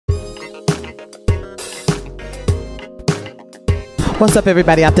What's up,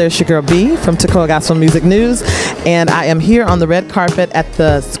 everybody out there? It's your girl B from Tekoa Gospel Music News, and I am here on the red carpet at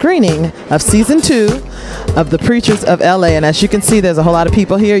the screening of Season 2 of The Preachers of LA. And as you can see, there's a whole lot of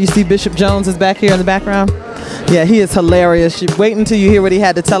people here. You see Bishop Jones is back here in the background. Yeah, he is hilarious. Wait until you hear what he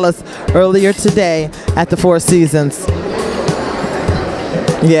had to tell us earlier today at the Four Seasons.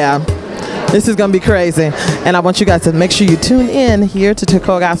 Yeah. This is going to be crazy, and I want you guys to make sure you tune in here to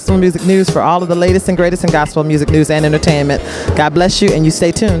Tekoa Gospel Music News for all of the latest and greatest in gospel music news and entertainment. God bless you, and you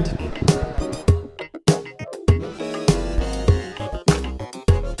stay tuned.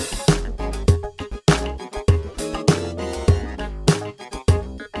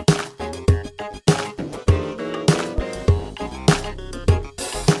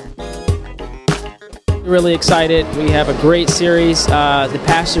 Really excited. We have a great series. The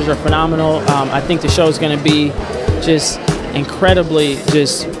pastors are phenomenal. I think the show is going to be just incredibly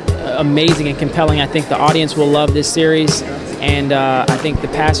amazing and compelling. I think the audience will love this series, and I think the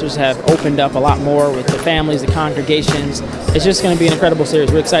pastors have opened up a lot more with the families, the congregations. It's just going to be an incredible series.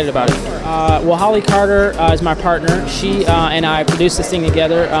 We're excited about it. Well, Holly Carter is my partner. She and I produced this thing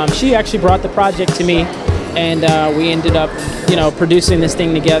together. She actually brought the project to me, and we ended up, producing this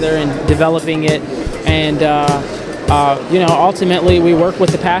thing together and developing it. And, ultimately we work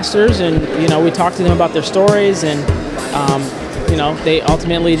with the pastors, and, we talk to them about their stories, and, they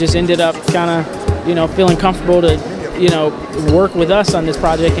ultimately just ended up kind of, feeling comfortable to, work with us on this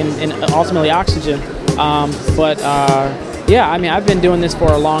project and ultimately Oxygen. Yeah, I mean, I've been doing this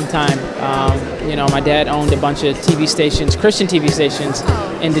for a long time. My dad owned a bunch of TV stations, Christian TV stations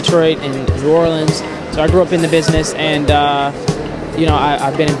in Detroit and New Orleans. So I grew up in the business, and,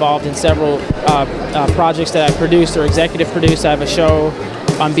 I've been involved in several projects that I produced or executive produced. I have a show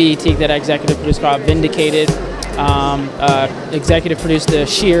on BET that I executive produced called Vindicated. Executive produced the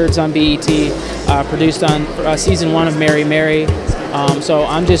Sheards on BET. Produced on season 1 of Mary Mary. So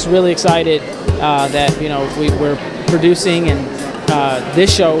I'm just really excited that we're producing and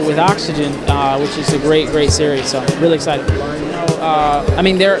this show with Oxygen, which is a great series. So really excited. I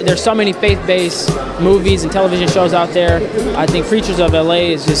mean, there's so many faith-based movies and television shows out there. I think Preachers of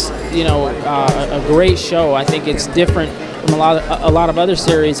LA is just a great show. I think it's different from a lot of other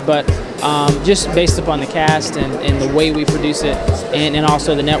series, but just based upon the cast and the way we produce it, and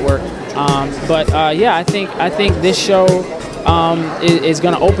also the network. Yeah, I think this show is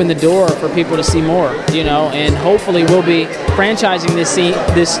going to open the door for people to see more, and hopefully we'll be franchising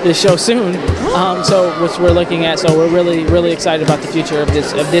this show soon. Which we're looking at. So we're really excited about the future of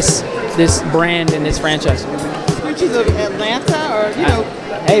this brand and this franchise. Preachers of Atlanta, or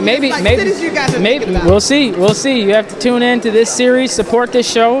hey, maybe we'll see. You have to tune in to this series, support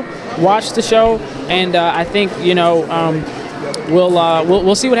this show, watch the show, and I think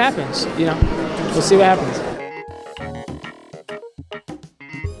we'll see what happens. We'll see what happens.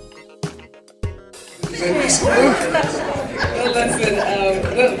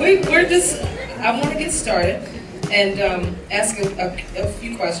 Listen, I want to get started and ask a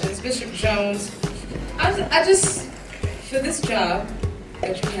few questions. Bishop Jones, I just, for this job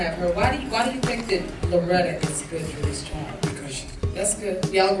that you have her, why do you think that Loretta is good for this job? Because that's good.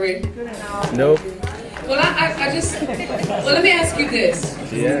 Y'all agree? Nope. Well, well, let me ask you this.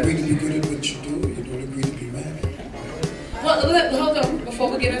 Do you agree to be good at what you do, or you don't agree to be married? Well, hold on,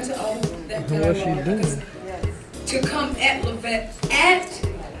 before we get into all that dialogue, because to come at Levette at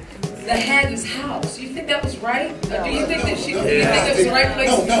the Haddon's house, you think that was right? Or do you think that she? Do you think that was the right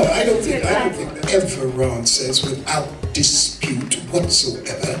place? No, I don't think that ever Ron says without dispute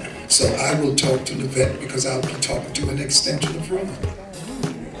whatsoever. So I will talk to Levette because I'll be talking to an extension of Ron.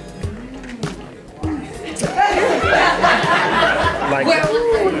 Well,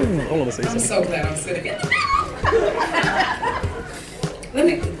 I want to say something. I'm so glad I'm sitting here.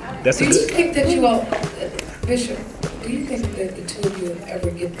 Do you think that you all, Bishop, do you think that the two of you will ever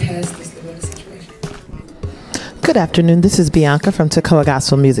get past this Loretta situation? Good afternoon. This is Bianca from Tekoa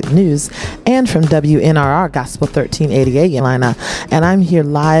Gospel Music News and from WNRR Gospel 1388 Atlanta, and I'm here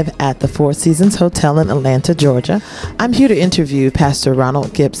live at the Four Seasons Hotel in Atlanta, Georgia. I'm here to interview Pastor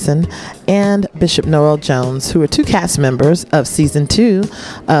Ronald Gibson and Bishop Noel Jones, who are two cast members of Season 2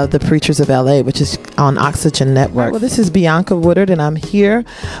 of The Preachers of LA, which is on Oxygen Network. Well, this is Bianca Woodard, and I'm here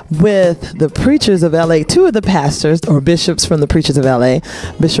with the Preachers of LA, two of the pastors or bishops from the Preachers of LA,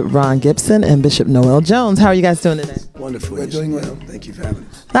 Bishop Ron Gibson and Bishop Noel Jones. How are you guys doing today? Wonderful. We're doing well. Thank you for having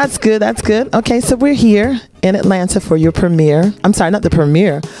us. That's good. That's good. Okay, so we're here in Atlanta for your premiere. I'm sorry, not the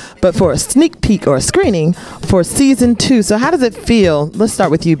premiere, but for a sneak peek or a screening for Season 2. So how does it feel? Let's start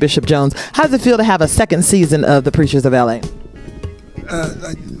with you, Bishop Jones. How does it feel to have a second season of The Preachers of LA?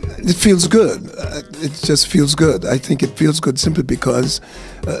 It feels good. It just feels good. I think it feels good simply because,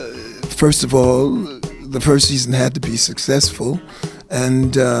 first of all, the first season had to be successful,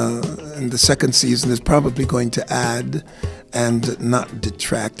 and the second season is probably going to add and not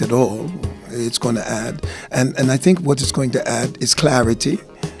detract at all. It's going to add, and I think what it's going to add is clarity.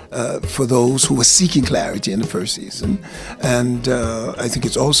 For those who were seeking clarity in the first season. And I think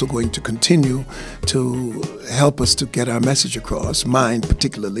it's also going to continue to help us to get our message across. Mine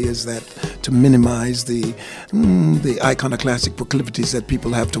particularly is that to minimize the iconoclastic proclivities that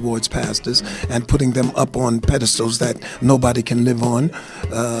people have towards pastors and putting them up on pedestals that nobody can live on,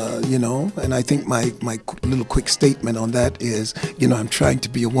 you know. And I think my little quick statement on that is, you know, I'm trying to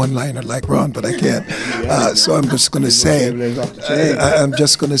be a one-liner like Ron, but I can't. So I'm just going to say, I'm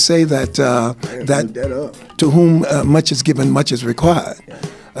just going to say that to whom much is given, much is required.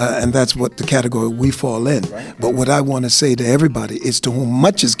 And that's what the category we fall in. But what I want to say to everybody is to whom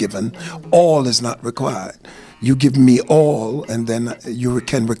much is given, all is not required. You give me all, and then you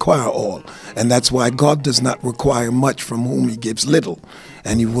can require all. And that's why God does not require much from whom he gives little.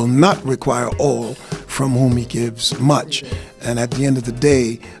 And he will not require all from whom he gives much. And at the end of the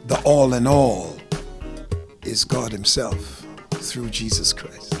day, the all in all is God himself through Jesus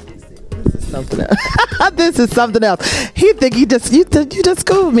Christ. Something else. This is something else. He think you just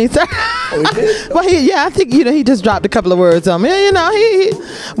schooled me, sir. Oh, he did? Well, I think he just dropped a couple of words on me. You know,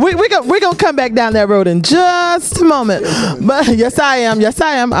 we're gonna come back down that road in just a moment. But yes, I am.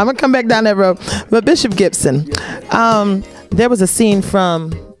 I'm gonna come back down that road. But Bishop Gibson, there was a scene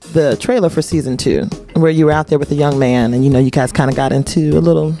from the trailer for season 2 where you were out there with a young man, and you guys kind of got into a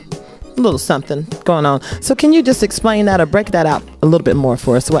little something going on. So can you just explain that or break that out a little bit more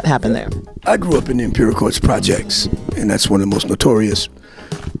for us? What happened there? I grew up in the Imperial Courts projects, and that's one of the most notorious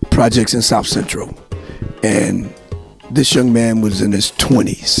projects in South Central. And this young man was in his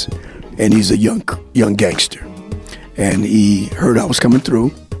 20s, and he's a young gangster. And he heard I was coming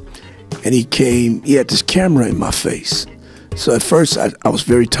through, and he had this camera in my face. So at first I was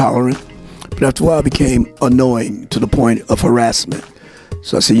very tolerant, but after a while it became annoying to the point of harassment.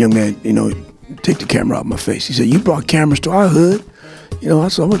 So I said, young man, take the camera out of my face. He said, you brought cameras to our hood? I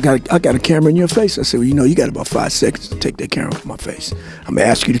said, I got a camera in your face. I said, well, you got about 5 seconds to take that camera out of my face. I'm going to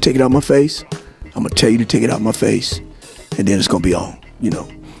ask you to take it out of my face. I'm going to tell you to take it out of my face. And then it's going to be on,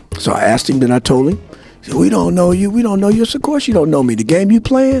 So I asked him, then I told him. He said, we don't know you. We don't know you. So of course you don't know me. The game you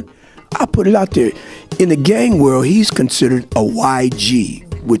playing, I put it out there. In the gang world, he's considered a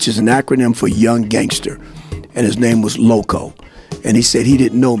YG, which is an acronym for Young Gangster. And his name was Loco. And he said he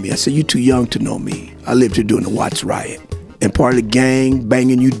didn't know me. I said, you too young to know me. I lived here during the Watts riot. And part of the gang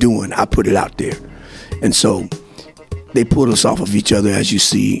banging you doing, I put it out there. And so they pulled us off of each other, as you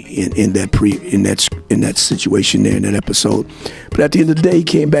see in that situation there in that episode. But at the end of the day, he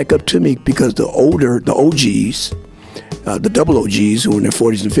came back up to me because the OGs, the double OGs who were in their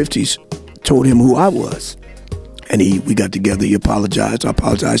 40s and 50s, told him who I was. And we got together. He apologized. I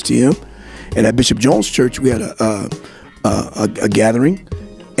apologized to him. And at Bishop Jones' church, we had a gathering,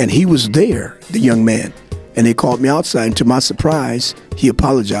 and he was there, the young man. And they called me outside, and to my surprise, he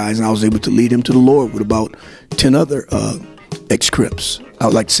apologized, and I was able to lead him to the Lord with about 10 other ex-Crips. I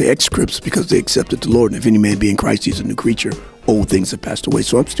would like to say ex-Crips because they accepted the Lord, and if any man be in Christ, he's a new creature. Old things have passed away.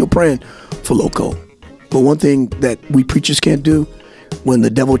 So I'm still praying for Loco. But one thing that we preachers can't do, when the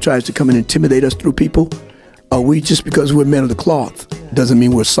devil tries to come and intimidate us through people, just because we're men of the cloth doesn't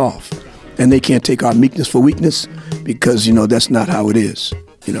mean we're soft. And they can't take our meekness for weakness because, that's not how it is.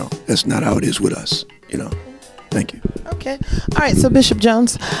 That's not how it is with us. Thank you. Okay. All right. So Bishop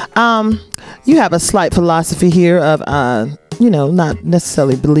Jones, you have a slight philosophy here of, not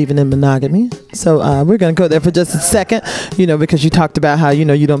necessarily believing in monogamy. So we're going to go there for just a second, because you talked about how,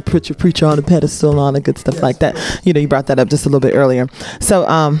 you don't put your preacher on a pedestal and all that good stuff like that. You brought that up just a little bit earlier. So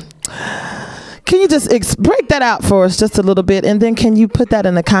can you just break that out for us just a little bit, and then can you put that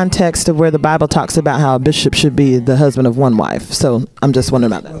in the context of where the Bible talks about how a bishop should be the husband of one wife? So I'm just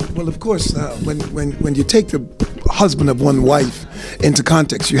wondering about that. Well, of course, when you take the husband of one wife into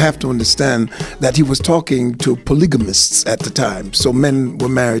context, you have to understand that he was talking to polygamists at the time. So men were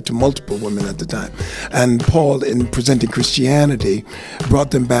married to multiple women at the time. And Paul, in presenting Christianity,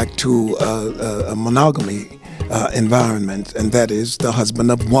 brought them back to a monogamy environment, and that is the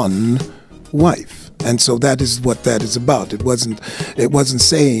husband of one wife. And so that is what that is about. It wasn't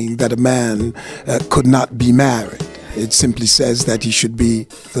saying that a man could not be married. It simply says that he should be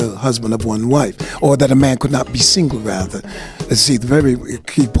the husband of one wife, or that a man could not be single, rather. See, the very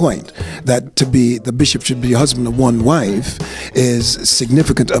key point, that to be the bishop should be a husband of one wife, is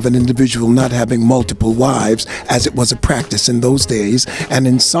significant of an individual not having multiple wives, as it was a practice in those days, and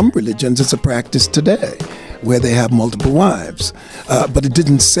in some religions it's a practice today, where they have multiple wives. But it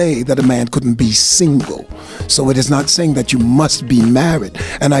didn't say that a man couldn't be single. So it is not saying that you must be married.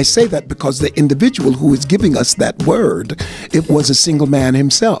 And I say that because the individual who is giving us that word, it was a single man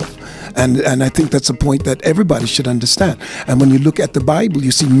himself. And I think that's a point that everybody should understand. And when you look at the Bible,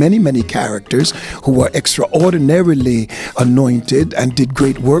 you see many, many characters who were extraordinarily anointed and did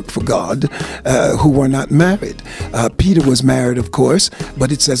great work for God, who were not married. Peter was married, of course,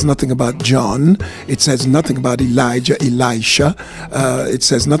 but it says nothing about John. It says nothing about Elijah, Elisha. It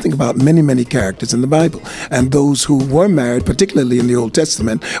says nothing about many, many characters in the Bible. And those who were married, particularly in the Old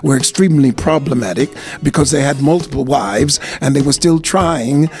Testament, were extremely problematic because they had multiple wives and they were still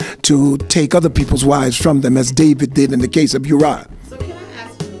trying to take other people's wives from them, as David did in the case of Uriah. So can I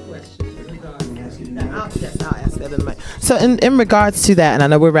ask you a question? Yes, I'll ask that in a minute. So in regards to that, and I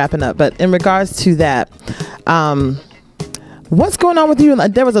know we're wrapping up, but in regards to that, what's going on with you?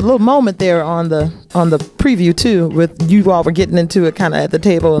 There was a little moment there on the preview too, with you all were getting into it kind of at the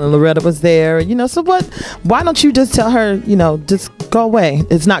table, and Loretta was there. So what? Why don't you just tell her, just go away?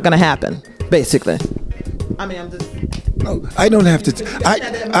 It's not going to happen, basically. I mean, I'm just. No, I don't have to.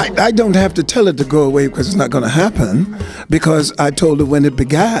 I don't have to tell her to go away because it's not going to happen. Because I told her when it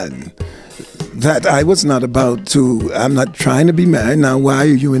began that I was not about to. I'm not trying to be married. Now, why are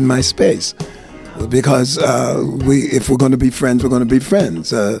you in my space? Because if we're going to be friends, we're going to be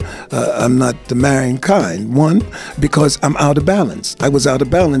friends. I'm not the marrying kind. One, because I'm out of balance. I was out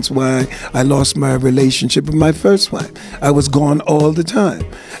of balance why I lost my relationship with my first wife. I was gone all the time,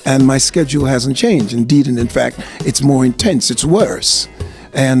 and my schedule hasn't changed. Indeed, and in fact, it's more intense. It's worse.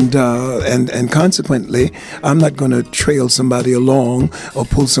 And consequently, I'm not going to trail somebody along or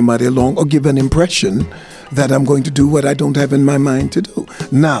pull somebody along or give an impression that I'm going to do what I don't have in my mind to do.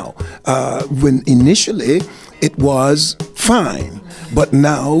 Now, when initially it was fine, but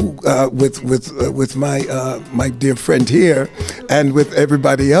now with my dear friend here and with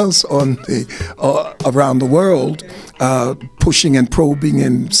everybody else on the around the world, pushing and probing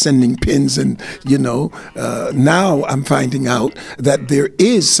and sending pins, and now I'm finding out that there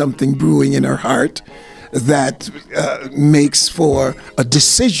is something brewing in her heart that makes for a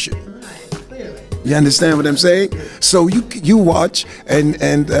decision. You understand what I'm saying? So you watch and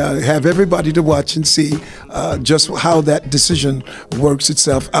have everybody to watch and see just how that decision works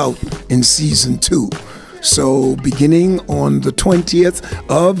itself out in season 2. So beginning on the 20th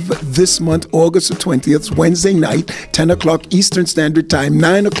of this month, August the 20th, Wednesday night, 10 o'clock Eastern Standard Time,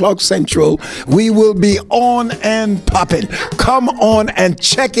 9 o'clock Central, we will be on and popping. Come on and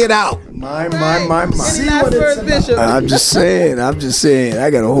check it out. My. See what it's Bishop. I'm just saying. I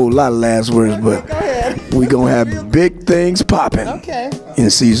got a whole lot of last words, but we're going to have big things popping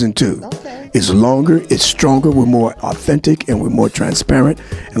in season 2. Okay. It's longer, it's stronger, we're more authentic, and we're more transparent.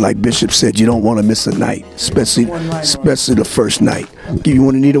 And like Bishop said, you don't want to miss a night, especially the first night. You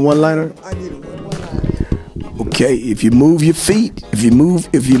want to need a one-liner? I need a one-liner. Okay, if you move your feet, if you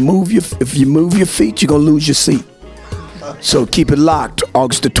move your feet, you're gonna lose your seat. So keep it locked,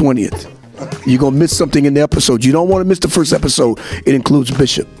 August the 20th. You're gonna miss something in the episode. You don't want to miss the first episode. It includes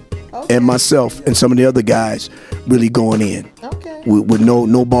Bishop and myself and some of the other guys really going in. With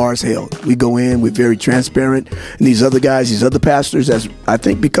no bars held. We go in, we're very transparent. And these other guys, these other pastors, as I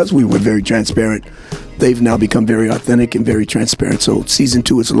think because we were very transparent, they've now become very authentic and very transparent. So season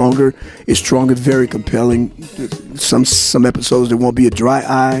 2 is longer, it's stronger, very compelling. Some episodes there won't be a dry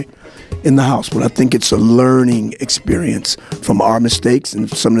eye in the house, but I think it's a learning experience from our mistakes and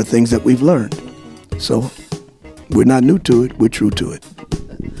some of the things that we've learned. So we're not new to it, we're true to it.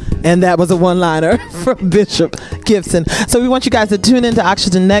 And that was a one-liner from Bishop Gibson. So we want you guys to tune into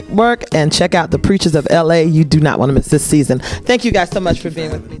Oxygen Network and check out The Preachers of LA. You do not want to miss this season. Thank you guys so much for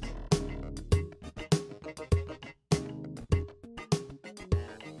being with me.